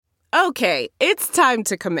Okay, it's time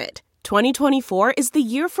to commit. 2024 is the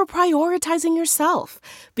year for prioritizing yourself.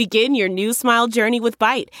 Begin your new smile journey with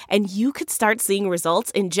Byte, and you could start seeing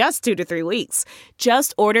results in just 2 to 3 weeks.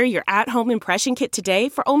 Just order your at-home impression kit today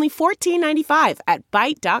for only $14.95 at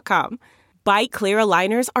Byte.com. Byte Clear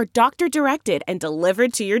aligners are doctor-directed and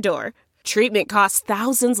delivered to your door. Treatment costs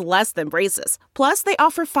thousands less than braces. Plus, they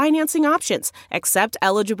offer financing options, accept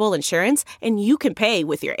eligible insurance, and you can pay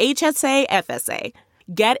with your HSA, FSA.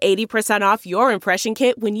 Get 80% off your impression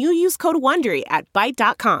kit when you use code WONDERY at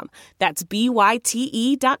Byte.com. That's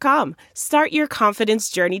BYTE.com. Start your confidence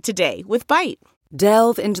journey today with Byte.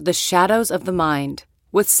 Delve into the shadows of the mind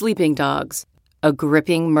with Sleeping Dogs, a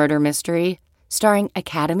gripping murder mystery starring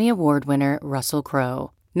Academy Award winner Russell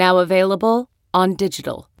Crowe. Now available on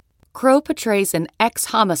digital. Crowe portrays an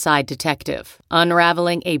ex-homicide detective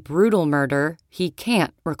unraveling a brutal murder he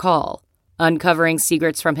can't recall. Uncovering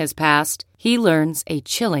secrets from his past, he learns a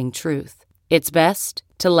chilling truth. It's best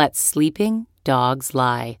to let sleeping dogs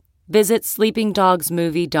lie. Visit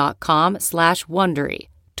sleepingdogsmovie.com/Wondery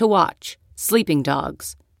to watch Sleeping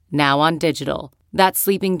Dogs, now on digital. That's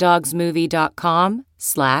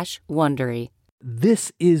sleepingdogsmovie.com/Wondery.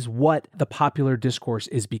 This is what the popular discourse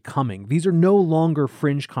is becoming. These are no longer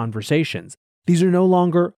fringe conversations. These are no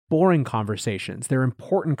longer boring conversations. They're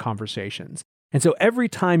important conversations. And so every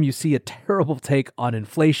time you see a terrible take on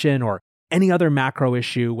inflation or any other macro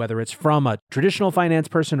issue, whether it's from a traditional finance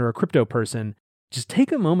person or a crypto person, just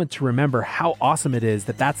take a moment to remember how awesome it is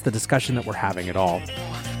that that's the discussion that we're having at all.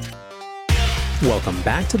 Welcome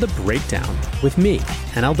back to The Breakdown with me,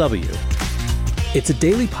 NLW. It's a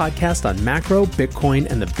daily podcast on macro, Bitcoin,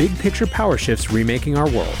 and the big picture power shifts remaking our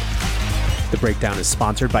world. The Breakdown is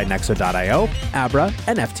sponsored by Nexo.io, Abra,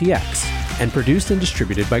 and FTX, and produced and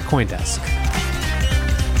distributed by CoinDesk.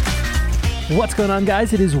 What's going on,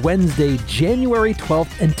 guys? It is Wednesday, January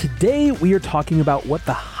 12th, and today we are talking about what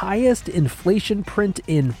the highest inflation print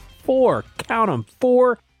in 4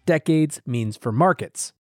 decades means for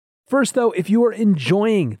markets. First, though, if you are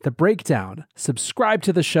enjoying The Breakdown, subscribe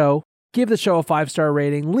to the show, give the show a 5-star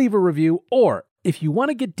rating, leave a review, or if you want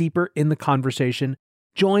to get deeper in the conversation,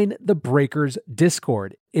 join the Breakers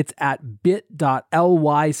Discord. It's at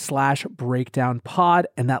bit.ly/breakdownpod,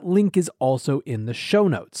 and that link is also in the show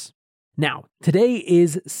notes. Now, today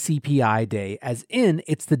is CPI day, as in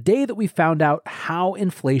it's the day that we found out how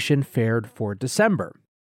inflation fared for December.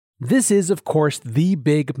 This is, of course, the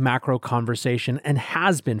big macro conversation and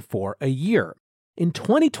has been for a year. In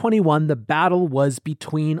 2021, the battle was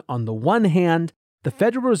between, on the one hand, the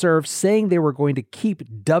Federal Reserve saying they were going to keep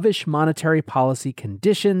dovish monetary policy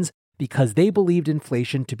conditions because they believed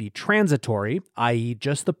inflation to be transitory, i.e.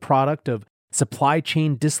 just the product of supply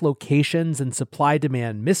chain dislocations and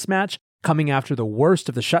supply-demand mismatch coming after the worst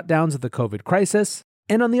of the shutdowns of the COVID crisis.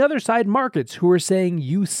 And on the other side, markets who are saying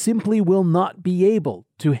you simply will not be able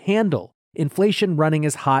to handle inflation running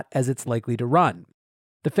as hot as it's likely to run.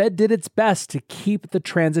 The Fed did its best to keep the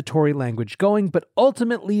transitory language going, but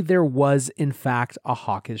ultimately there was, in fact, a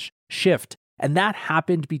hawkish shift. And that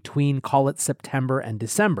happened between, call it September and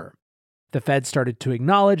December. The Fed started to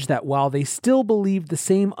acknowledge that while they still believed the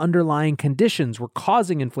same underlying conditions were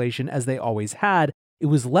causing inflation as they always had, it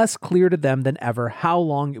was less clear to them than ever how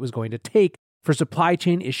long it was going to take for supply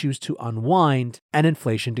chain issues to unwind and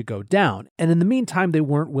inflation to go down. And in the meantime, they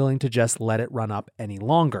weren't willing to just let it run up any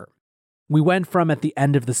longer. We went from, at the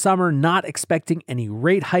end of the summer, not expecting any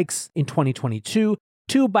rate hikes in 2022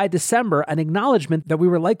 to, by December, an acknowledgement that we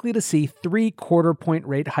were likely to see 3 quarter-point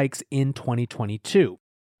rate hikes in 2022.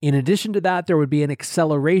 In addition to that, there would be an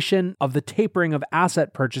acceleration of the tapering of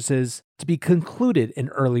asset purchases to be concluded in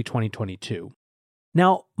early 2022.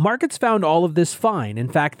 Now, markets found all of this fine. In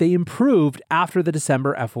fact, they improved after the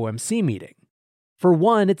December FOMC meeting. For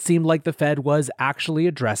one, it seemed like the Fed was actually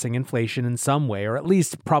addressing inflation in some way, or at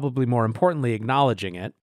least, probably more importantly, acknowledging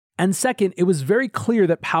it. And second, it was very clear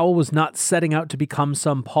that Powell was not setting out to become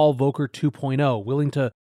some Paul Volcker 2.0, willing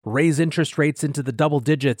to raise interest rates into the double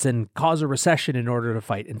digits and cause a recession in order to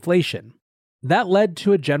fight inflation. That led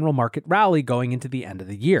to a general market rally going into the end of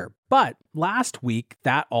the year. But last week,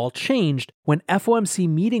 that all changed when FOMC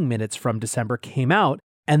meeting minutes from December came out,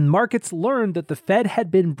 and markets learned that the Fed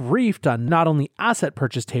had been briefed on not only asset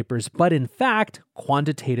purchase tapers, but in fact,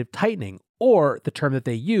 quantitative tightening, or the term that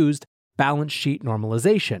they used, balance sheet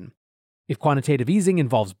normalization. If quantitative easing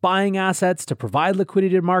involves buying assets to provide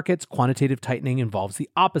liquidity to markets, quantitative tightening involves the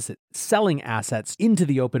opposite, selling assets into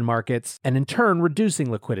the open markets and in turn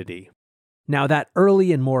reducing liquidity. Now, that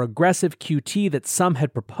early and more aggressive QT that some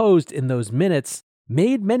had proposed in those minutes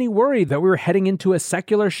made many worry that we were heading into a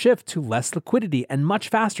secular shift to less liquidity and much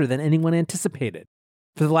faster than anyone anticipated.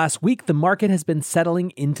 For the last week, the market has been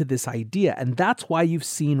settling into this idea, and that's why you've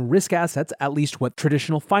seen risk assets, at least what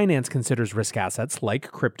traditional finance considers risk assets,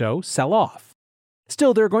 like crypto, sell off.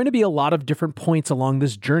 Still, there are going to be a lot of different points along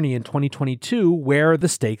this journey in 2022 where the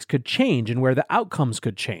stakes could change and where the outcomes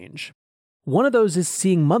could change. One of those is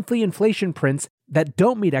seeing monthly inflation prints that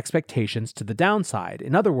don't meet expectations to the downside.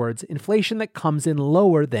 In other words, inflation that comes in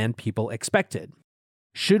lower than people expected.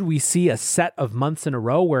 Should we see a set of months in a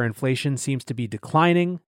row where inflation seems to be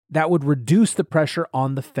declining, that would reduce the pressure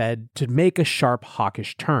on the Fed to make a sharp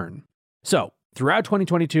hawkish turn. So, throughout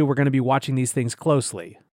 2022, we're going to be watching these things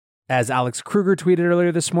closely. As Alex Kruger tweeted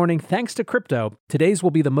earlier this morning, thanks to crypto, today's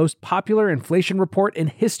will be the most popular inflation report in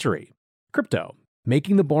history. Crypto,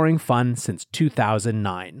 making the boring fun since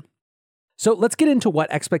 2009. So let's get into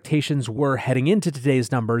what expectations were heading into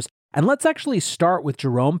today's numbers, and let's actually start with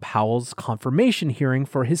Jerome Powell's confirmation hearing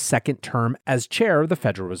for his second term as chair of the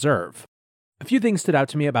Federal Reserve. A few things stood out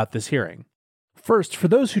to me about this hearing. First, for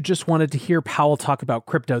those who just wanted to hear Powell talk about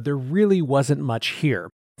crypto, there really wasn't much here.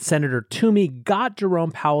 Senator Toomey got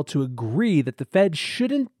Jerome Powell to agree that the Fed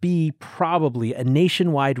shouldn't be probably a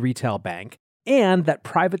nationwide retail bank, and that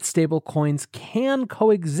private stablecoins can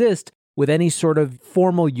coexist with any sort of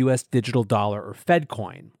formal US digital dollar or Fed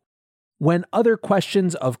coin. When other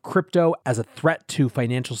questions of crypto as a threat to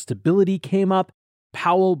financial stability came up,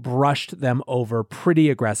 Powell brushed them over pretty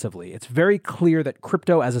aggressively. It's very clear that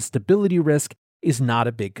crypto as a stability risk is not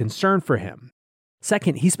a big concern for him.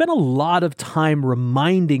 Second, he spent a lot of time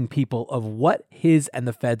reminding people of what his and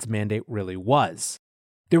the Fed's mandate really was.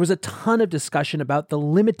 There was a ton of discussion about the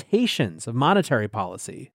limitations of monetary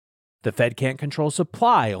policy. The Fed can't control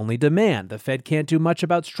supply, only demand. The Fed can't do much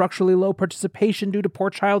about structurally low participation due to poor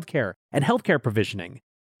childcare and healthcare provisioning.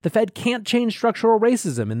 The Fed can't change structural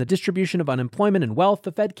racism in the distribution of unemployment and wealth.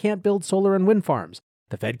 The Fed can't build solar and wind farms.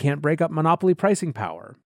 The Fed can't break up monopoly pricing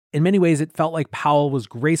power. In many ways, it felt like Powell was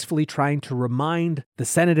gracefully trying to remind the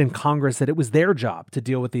Senate and Congress that it was their job to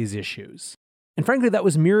deal with these issues. And frankly, that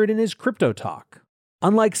was mirrored in his crypto talk.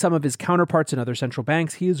 Unlike some of his counterparts in other central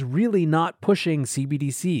banks, he is really not pushing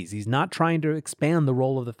CBDCs. He's not trying to expand the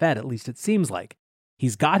role of the Fed, at least it seems like.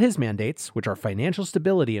 He's got his mandates, which are financial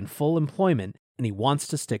stability and full employment, and he wants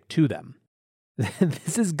to stick to them.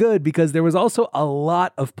 This is good because there was also a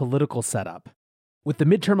lot of political setup. With the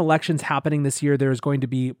midterm elections happening this year, there is going to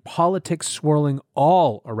be politics swirling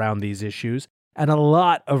all around these issues, and a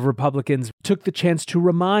lot of Republicans took the chance to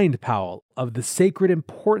remind Powell of the sacred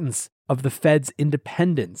importance of the Fed's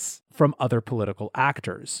independence from other political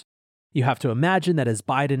actors. You have to imagine that as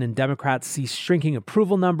Biden and Democrats see shrinking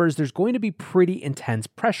approval numbers, there's going to be pretty intense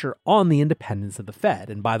pressure on the independence of the Fed.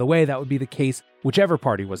 And by the way, that would be the case whichever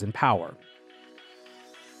party was in power.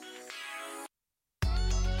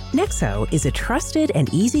 Nexo is a trusted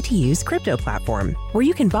and easy-to-use crypto platform where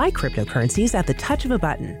you can buy cryptocurrencies at the touch of a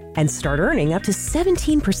button and start earning up to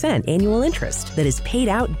 17% annual interest that is paid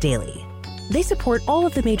out daily. They support all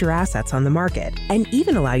of the major assets on the market and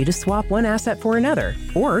even allow you to swap one asset for another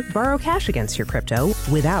or borrow cash against your crypto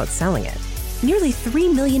without selling it. Nearly 3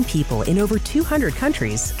 million people in over 200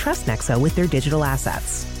 countries trust Nexo with their digital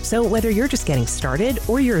assets. So whether you're just getting started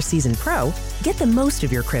or you're a seasoned pro, get the most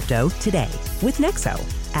of your crypto today with Nexo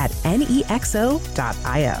at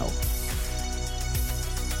nexo.io.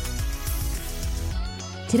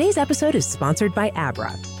 Today's episode is sponsored by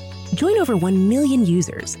Abra. Join over 1 million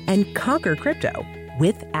users and conquer crypto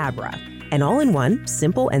with Abra, an all-in-one,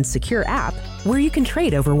 simple, and secure app where you can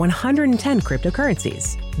trade over 110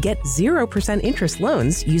 cryptocurrencies, get 0% interest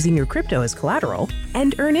loans using your crypto as collateral,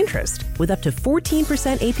 and earn interest with up to 14%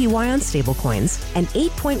 APY on stablecoins and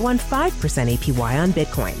 8.15% APY on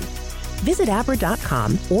Bitcoin. Visit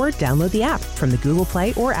Abra.com or download the app from the Google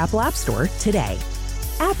Play or Apple App Store today.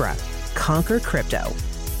 Abra, conquer crypto.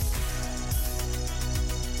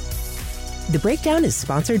 The Breakdown is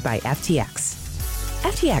sponsored by FTX.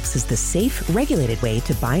 FTX is the safe, regulated way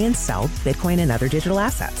to buy and sell Bitcoin and other digital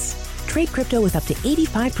assets. Trade crypto with up to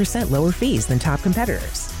 85% lower fees than top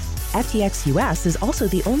competitors. FTX US is also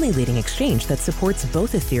the only leading exchange that supports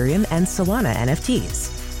both Ethereum and Solana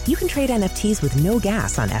NFTs. You can trade NFTs with no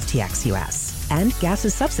gas on FTX US, and gas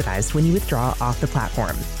is subsidized when you withdraw off the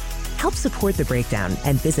platform. Help support The Breakdown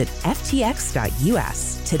and visit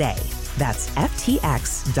ftx.us today. That's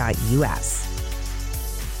ftx.us.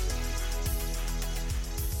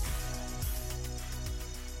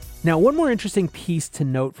 Now, one more interesting piece to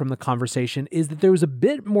note from the conversation is that there was a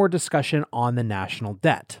bit more discussion on the national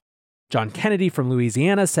debt. John Kennedy from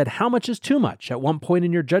Louisiana said, "How much is too much? At one point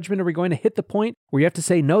in your judgment, are we going to hit the point where you have to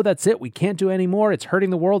say, no, that's it, we can't do any more, it's hurting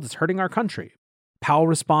the world, it's hurting our country?" Powell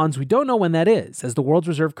responds, "We don't know when that is, as the world's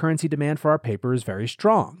reserve currency demand for our paper is very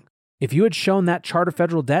strong. If you had shown that chart of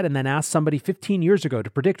federal debt and then asked somebody 15 years ago to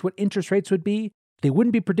predict what interest rates would be, they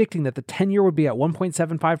wouldn't be predicting that the 10-year would be at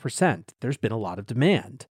 1.75%. There's been a lot of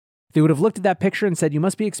demand. They would have looked at that picture and said, you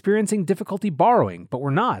must be experiencing difficulty borrowing, but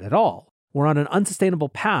we're not at all. We're on an unsustainable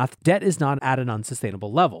path. Debt is not at an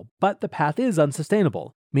unsustainable level, but the path is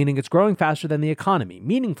unsustainable, meaning it's growing faster than the economy,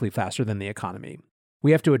 meaningfully faster than the economy.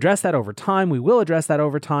 We have to address that over time. We will address that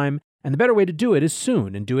over time, and the better way to do it is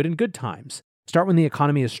soon and do it in good times. Start when the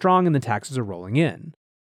economy is strong and the taxes are rolling in.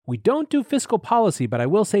 We don't do fiscal policy, but I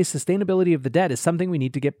will say sustainability of the debt is something we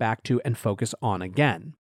need to get back to and focus on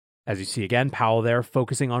again." As you see again, Powell there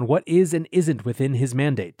focusing on what is and isn't within his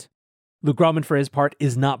mandate. Luke Gromen, for his part,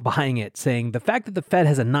 is not buying it, saying the fact that the Fed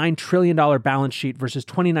has a $9 trillion balance sheet versus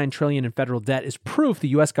 $29 trillion in federal debt is proof the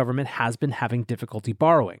U.S. government has been having difficulty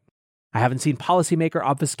borrowing. I haven't seen policymaker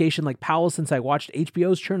obfuscation like Powell since I watched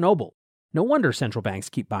HBO's Chernobyl. No wonder central banks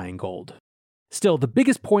keep buying gold. Still, the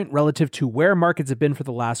biggest point relative to where markets have been for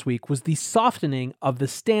the last week was the softening of the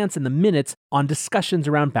stance in the minutes on discussions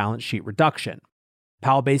around balance sheet reduction.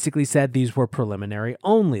 Powell basically said these were preliminary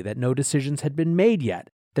only, that no decisions had been made yet,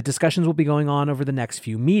 that discussions will be going on over the next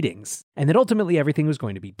few meetings, and that ultimately everything was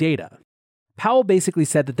going to be data. Powell basically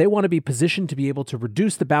said that they want to be positioned to be able to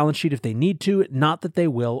reduce the balance sheet if they need to, not that they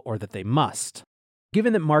will or that they must.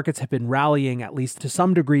 Given that markets have been rallying at least to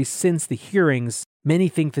some degree since the hearings, many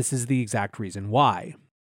think this is the exact reason why.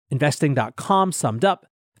 Investing.com summed up,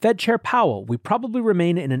 Fed Chair Powell, we probably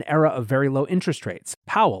remain in an era of very low interest rates.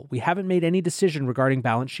 Powell, we haven't made any decision regarding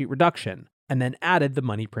balance sheet reduction, and then added the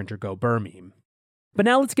money printer go burr meme. But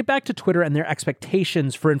now let's get back to Twitter and their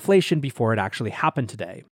expectations for inflation before it actually happened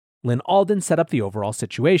today. Lynn Alden set up the overall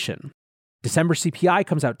situation. December CPI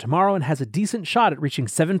comes out tomorrow and has a decent shot at reaching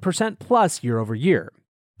 7% plus year over year.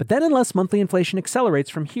 But then unless monthly inflation accelerates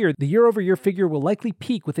from here, the year-over-year figure will likely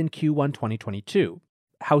peak within Q1 2022.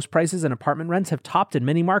 House prices and apartment rents have topped in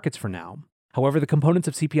many markets for now. However, the components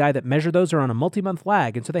of CPI that measure those are on a multi-month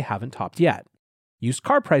lag, and so they haven't topped yet. Used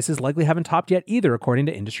car prices likely haven't topped yet either, according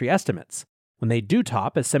to industry estimates. When they do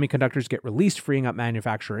top, as semiconductors get released freeing up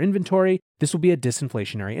manufacturer inventory, this will be a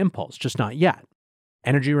disinflationary impulse, just not yet.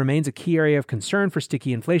 Energy remains a key area of concern for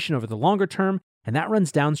sticky inflation over the longer term, and that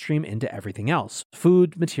runs downstream into everything else: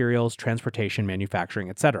 food, materials, transportation,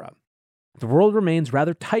 manufacturing, etc. The world remains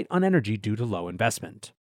rather tight on energy due to low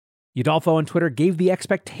investment. Udolpho on Twitter gave the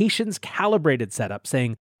expectations calibrated setup,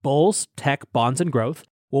 saying bulls, tech, bonds, and growth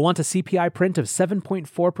will want a CPI print of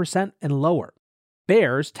 7.4% and lower.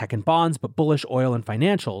 Bears, tech and bonds, but bullish oil and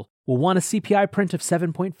financial, will want a CPI print of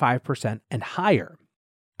 7.5% and higher.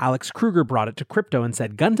 Alex Kruger brought it to crypto and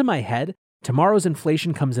said, gun to my head, tomorrow's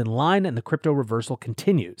inflation comes in line and the crypto reversal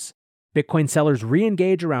continues. Bitcoin sellers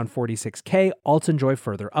re-engage around 46K, alts enjoy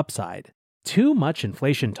further upside. Too much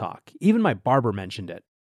inflation talk. Even my barber mentioned it.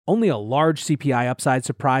 Only a large CPI upside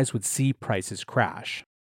surprise would see prices crash.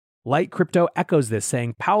 Light Crypto echoes this,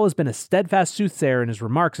 saying Powell has been a steadfast soothsayer in his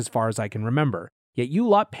remarks as far as I can remember, yet you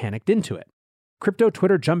lot panicked into it. Crypto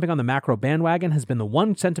Twitter jumping on the macro bandwagon has been the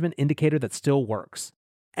one sentiment indicator that still works.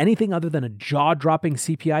 Anything other than a jaw-dropping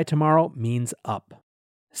CPI tomorrow means up.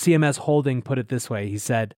 CMS Holding put it this way. He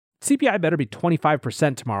said, CPI better be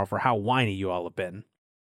 25% tomorrow for how whiny you all have been.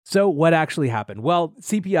 So what actually happened? Well,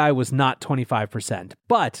 CPI was not 25%,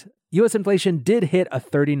 but US inflation did hit a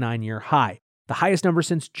 39-year high, the highest number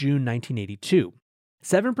since June 1982.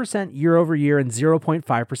 7% year over year and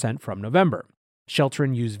 0.5% from November. Shelter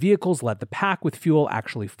and used vehicles led the pack, with fuel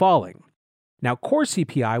actually falling. Now, core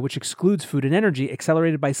CPI, which excludes food and energy,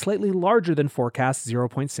 accelerated by slightly larger than forecast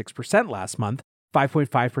 0.6% last month,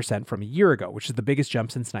 5.5% from a year ago, which is the biggest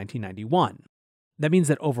jump since 1991. That means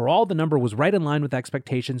that overall, the number was right in line with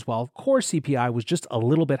expectations, while core CPI was just a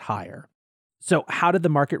little bit higher. So how did the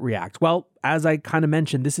market react? Well, as I kind of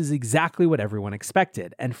mentioned, this is exactly what everyone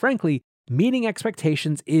expected. And frankly, meeting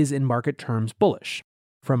expectations is in market terms bullish.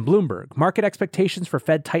 From Bloomberg, market expectations for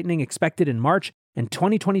Fed tightening expected in March and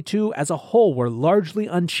 2022 as a whole were largely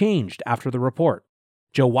unchanged after the report.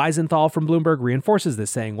 Joe Weisenthal from Bloomberg reinforces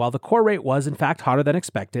this, saying, while the core rate was in fact hotter than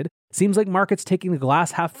expected, seems like markets taking the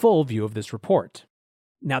glass half full view of this report.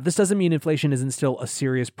 Now, this doesn't mean inflation isn't still a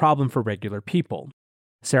serious problem for regular people.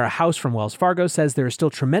 Sarah House from Wells Fargo says there is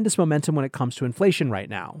still tremendous momentum when it comes to inflation right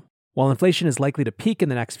now. While inflation is likely to peak in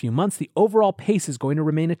the next few months, the overall pace is going to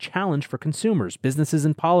remain a challenge for consumers, businesses,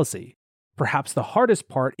 and policy. Perhaps the hardest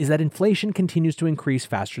part is that inflation continues to increase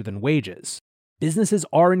faster than wages. Businesses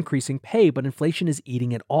are increasing pay, but inflation is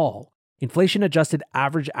eating it all. Inflation-adjusted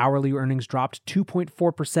average hourly earnings dropped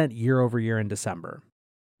 2.4% year over year in December.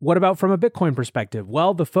 What about from a Bitcoin perspective?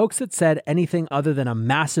 Well, the folks that said anything other than a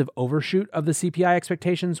massive overshoot of the CPI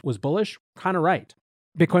expectations was bullish, kind of right.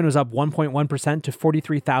 Bitcoin was up 1.1% to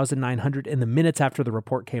 43,900 in the minutes after the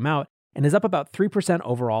report came out, and is up about 3%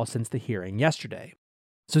 overall since the hearing yesterday.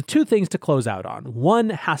 So 2 things to close out on. One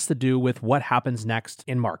has to do with what happens next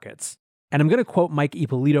in markets. And I'm going to quote Mike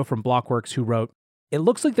Ippolito from Blockworks, who wrote, "It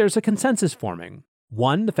looks like there's a consensus forming.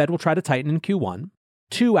 1, the Fed will try to tighten in Q1.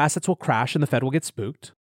 2, assets will crash and the Fed will get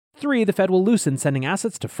spooked. 3, the Fed will loosen, sending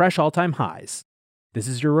assets to fresh all-time highs. This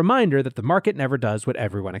is your reminder that the market never does what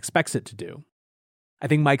everyone expects it to do." I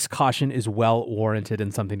think Mike's caution is well warranted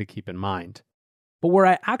and something to keep in mind. But where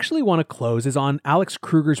I actually want to close is on Alex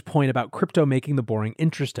Kruger's point about crypto making the boring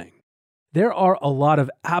interesting. There are a lot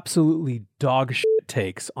of absolutely dog shit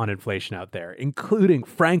takes on inflation out there, including,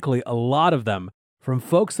 frankly, a lot of them from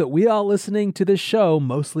folks that we all listening to this show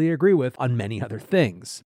mostly agree with on many other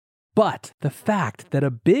things. But the fact that a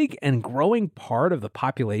big and growing part of the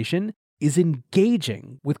population is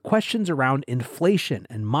engaging with questions around inflation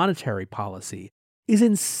and monetary policy is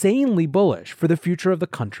insanely bullish for the future of the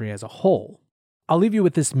country as a whole. I'll leave you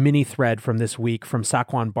with this mini thread from this week from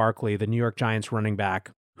Saquon Barkley, the New York Giants running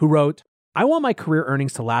back, who wrote, "I want my career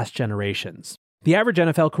earnings to last generations. The average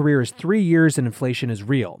NFL career is 3 years and inflation is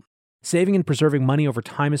real. Saving and preserving money over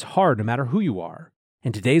time is hard no matter who you are.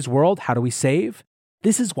 In today's world, how do we save?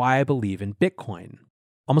 This is why I believe in Bitcoin.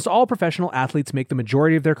 Almost all professional athletes make the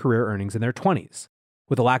majority of their career earnings in their 20s.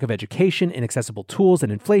 With a lack of education, inaccessible tools,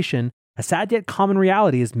 and inflation, a sad yet common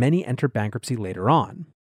reality is many enter bankruptcy later on.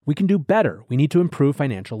 We can do better. We need to improve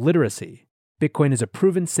financial literacy. Bitcoin is a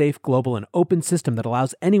proven, safe, global, and open system that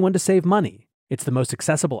allows anyone to save money. It's the most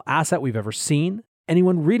accessible asset we've ever seen.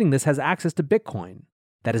 Anyone reading this has access to Bitcoin.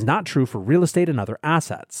 That is not true for real estate and other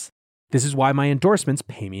assets. This is why my endorsements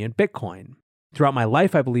pay me in Bitcoin. Throughout my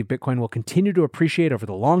life, I believe Bitcoin will continue to appreciate over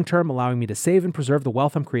the long term, allowing me to save and preserve the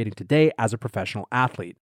wealth I'm creating today as a professional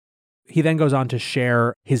athlete." He then goes on to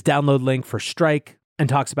share his download link for Strike and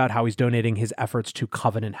talks about how he's donating his efforts to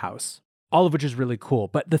Covenant House, all of which is really cool.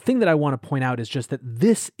 But the thing that I want to point out is just that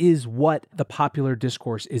this is what the popular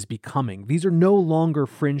discourse is becoming. These are no longer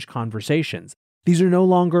fringe conversations. These are no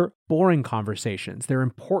longer boring conversations. They're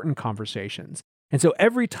important conversations. And so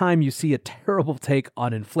every time you see a terrible take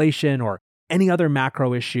on inflation or any other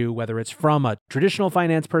macro issue, whether it's from a traditional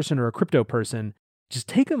finance person or a crypto person, just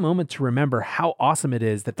take a moment to remember how awesome it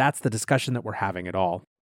is that that's the discussion that we're having at all.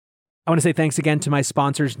 I want to say thanks again to my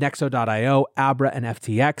sponsors, Nexo.io, Abra, and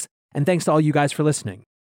FTX, and thanks to all you guys for listening.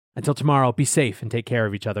 Until tomorrow, be safe and take care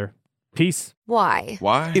of each other. Peace. Why?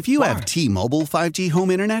 If you have T-Mobile 5G home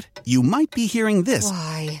internet, you might be hearing this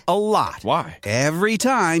Why? a lot. Why? Every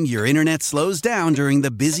time your internet slows down during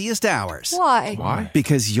the busiest hours. Why?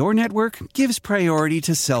 Because your network gives priority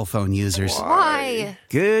to cell phone users. Why?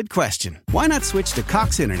 Good question. Why not switch to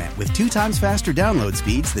Cox Internet with 2 times faster download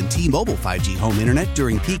speeds than T-Mobile 5G home internet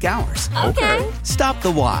during peak hours? Okay. Stop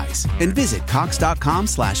the whys and visit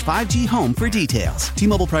cox.com/5G home for details.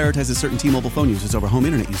 T-Mobile prioritizes certain T-Mobile phone users over home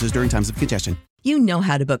internet users during times of congestion. You know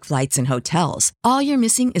how to book flights and hotels. All you're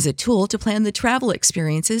missing is a tool to plan the travel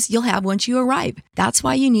experiences you'll have once you arrive. That's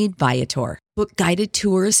why you need Viator. Book guided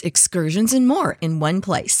tours, excursions, and more in one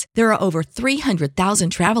place. There are over 300,000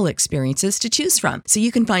 travel experiences to choose from, so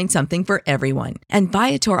you can find something for everyone. And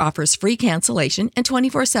Viator offers free cancellation and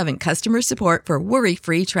 24/7 customer support for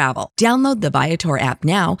worry-free travel. Download the Viator app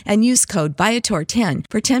now and use code Viator10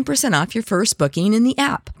 for 10% off your first booking in the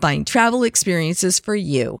app. Find travel experiences for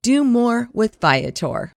you. Do more with Viator.